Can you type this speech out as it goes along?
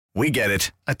We get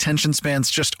it. Attention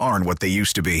spans just aren't what they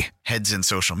used to be. Heads in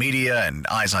social media and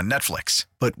eyes on Netflix.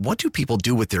 But what do people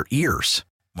do with their ears?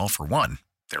 Well, for one,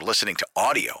 they're listening to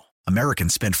audio.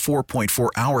 Americans spend 4.4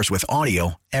 hours with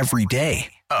audio every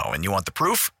day. Oh, and you want the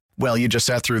proof? Well, you just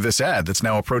sat through this ad that's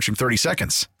now approaching 30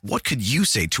 seconds. What could you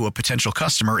say to a potential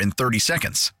customer in 30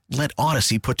 seconds? Let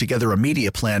Odyssey put together a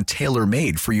media plan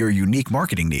tailor-made for your unique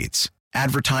marketing needs.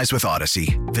 Advertise with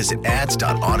Odyssey. Visit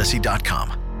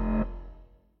ads.odyssey.com.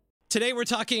 Today we're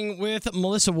talking with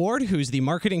Melissa Ward, who's the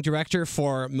marketing director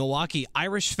for Milwaukee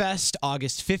Irish Fest,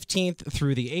 August 15th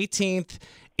through the 18th.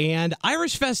 And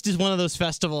Irish Fest is one of those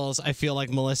festivals, I feel like,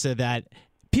 Melissa, that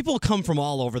people come from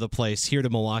all over the place here to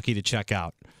Milwaukee to check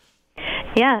out.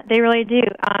 Yeah, they really do.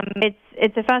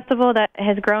 It's a festival that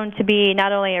has grown to be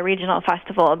not only a regional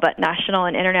festival, but national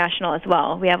and international as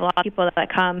well. We have a lot of people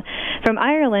that come from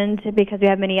Ireland because we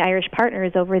have many Irish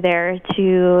partners over there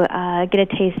to get a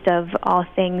taste of all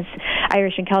things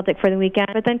Irish and Celtic for the weekend.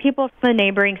 But then people from the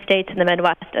neighboring states in the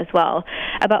Midwest as well.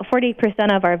 About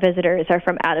 40% of our visitors are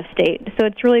from out of state. So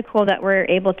it's really cool that we're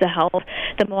able to help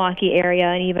the Milwaukee area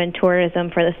and even tourism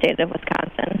for the state of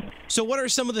Wisconsin. So what are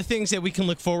some of the things that we can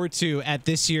look forward to at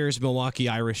this year's Milwaukee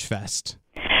Irish Fest?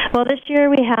 Well, this year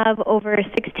we have over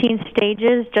 16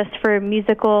 stages just for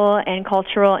musical and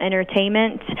cultural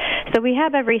entertainment. So we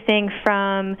have everything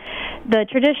from the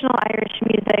traditional Irish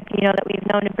music, that we've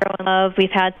known and grown and love.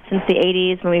 We've had since the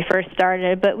 80s when we first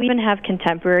started, but we even have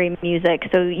contemporary music,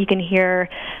 so you can hear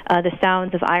the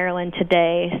sounds of Ireland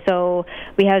today. So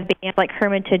we have bands like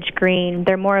Hermitage Green.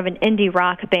 They're more of an indie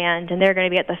rock band, and they're going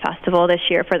to be at the festival this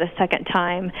year for the second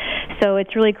time. So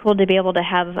it's really cool to be able to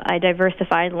have a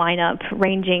diversified lineup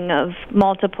ranging of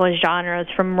multiple genres,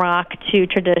 from rock to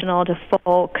traditional to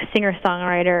folk,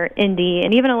 singer-songwriter, indie,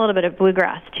 and even a little bit of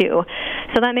bluegrass too.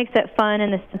 So that makes it fun in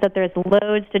the sense that there's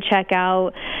loads to check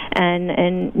out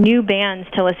and new bands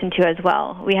to listen to as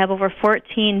well. We have over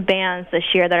 14 bands this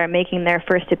year that are making their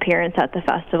first appearance at the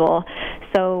festival.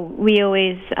 So we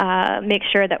always make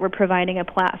sure that we're providing a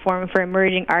platform for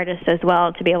emerging artists as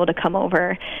well to be able to come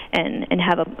over and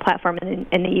have a platform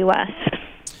in the U.S.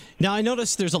 Now, I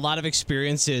noticed there's a lot of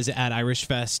experiences at Irish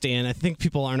Fest, and I think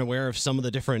people aren't aware of some of the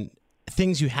different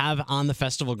things you have on the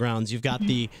festival grounds. You've got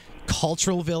the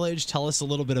Cultural Village. Tell us a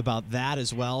little bit about that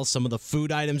as well, some of the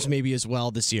food items maybe as well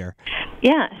this year.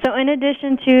 Yeah, so in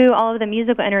addition to all of the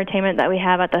musical entertainment that we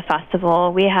have at the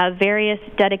festival, we have various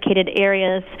dedicated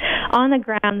areas on the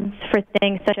grounds for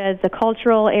things such as the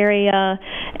cultural area,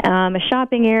 a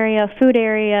shopping area, food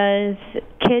areas,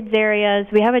 kids areas.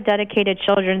 We have a dedicated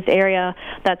children's area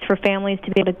that's for families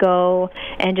to be able to go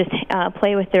and just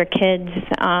play with their kids.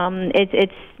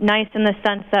 It's nice in the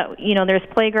sense that, there's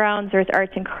playgrounds, there's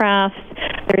arts and crafts,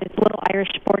 there's little Irish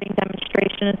sporting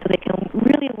demonstrations so they can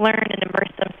really learn and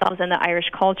immerse themselves in the Irish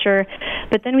culture.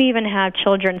 But then we even have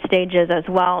children's stages as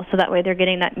well, so that way they're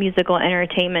getting that musical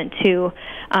entertainment too.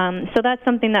 So that's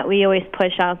something that we always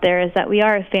push out there, is that we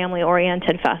are a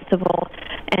family-oriented festival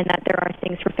and that there are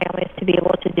things for families to be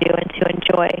able to do and to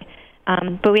enjoy.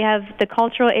 But we have the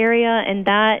cultural area, and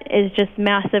that is just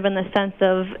massive in the sense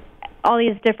of all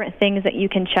these different things that you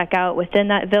can check out within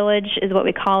that village is what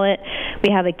we call it.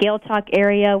 We have a Gael Talk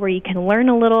area where you can learn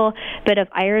a little bit of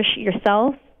Irish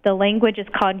yourself. The language is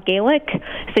called Gaelic,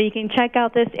 so you can check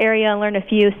out this area and learn a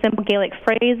few simple Gaelic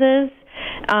phrases.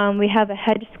 We have a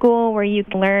hedge school where you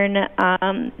can learn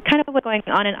kind of what's going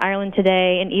on in Ireland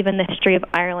today and even the history of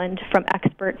Ireland from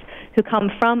experts who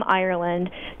come from Ireland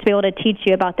to be able to teach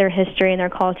you about their history and their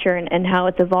culture and how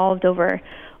it's evolved over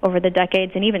the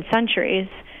decades and even centuries.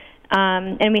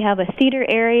 And we have a theater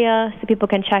area so people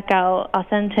can check out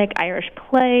authentic Irish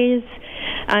plays.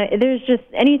 There's just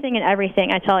anything and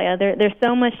everything, I tell you. There's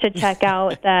so much to check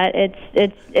out that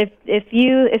if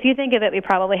you think of it, we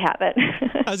probably have it.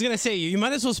 I was going to say, you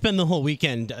might as well spend the whole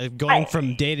weekend going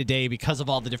from day to day because of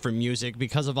all the different music,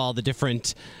 because of all the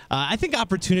different, I think,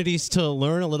 opportunities to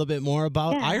learn a little bit more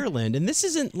about Ireland. And this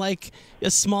isn't like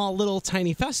a small little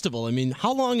tiny festival. I mean,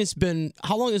 how long has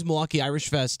Milwaukee Irish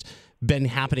Fest been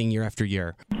happening year after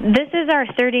year? This is our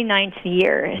 39th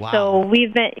year. Wow. So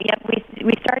we've been,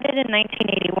 we started in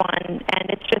 1981, and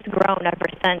it's just grown ever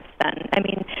since then. I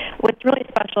mean, what's really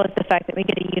special is the fact that we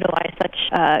get to utilize such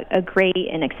a great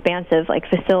and expansive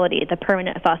facility, the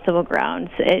permanent festival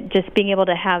grounds. Just being able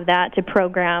to have that to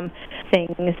program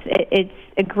things, it's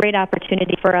a great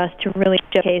opportunity for us to really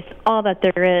showcase all that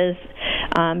there is,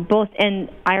 both in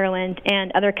Ireland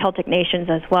and other Celtic nations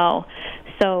as well.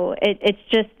 So it's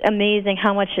just amazing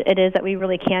how much it is that we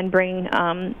really can bring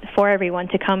for everyone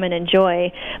to come and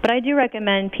enjoy. But I do recommend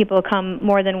recommend people come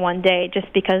more than one day, just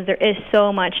because there is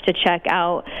so much to check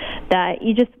out that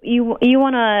you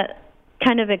want to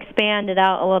kind of expand it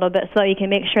out a little bit so you can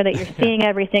make sure that you're seeing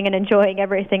everything and enjoying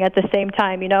everything at the same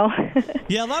time,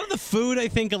 Yeah, a lot of the food, I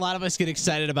think a lot of us get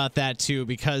excited about that too,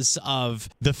 because of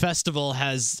the festival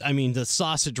has, the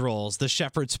sausage rolls, the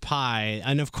shepherd's pie,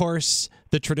 and of course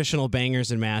the traditional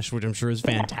bangers and mash, which I'm sure is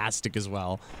fantastic as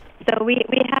well. So we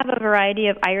have a variety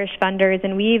of Irish vendors,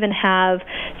 and we even have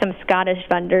some Scottish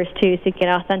vendors too, so you get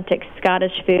authentic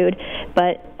Scottish food.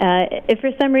 But if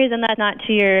for some reason that's not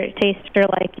to your taste or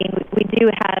liking, we do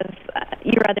have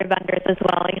your other vendors as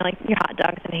well, like your hot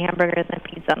dogs and hamburgers and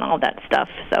pizza and all that stuff.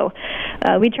 So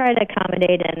we try to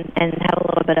accommodate and have a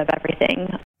little bit of everything.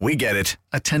 We get it.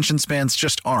 Attention spans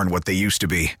just aren't what they used to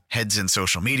be. Heads in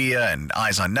social media and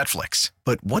eyes on Netflix.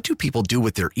 But what do people do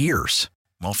with their ears?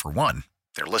 Well, for one,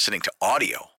 they're listening to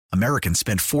audio. Americans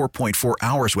spend 4.4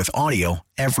 hours with audio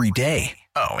every day.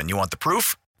 Oh, and you want the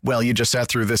proof? Well, you just sat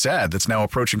through this ad that's now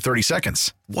approaching 30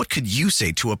 seconds. What could you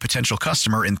say to a potential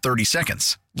customer in 30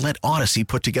 seconds? Let Odyssey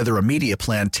put together a media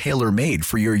plan tailor-made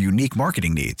for your unique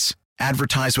marketing needs.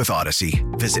 Advertise with Odyssey.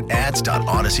 Visit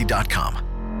ads.odyssey.com.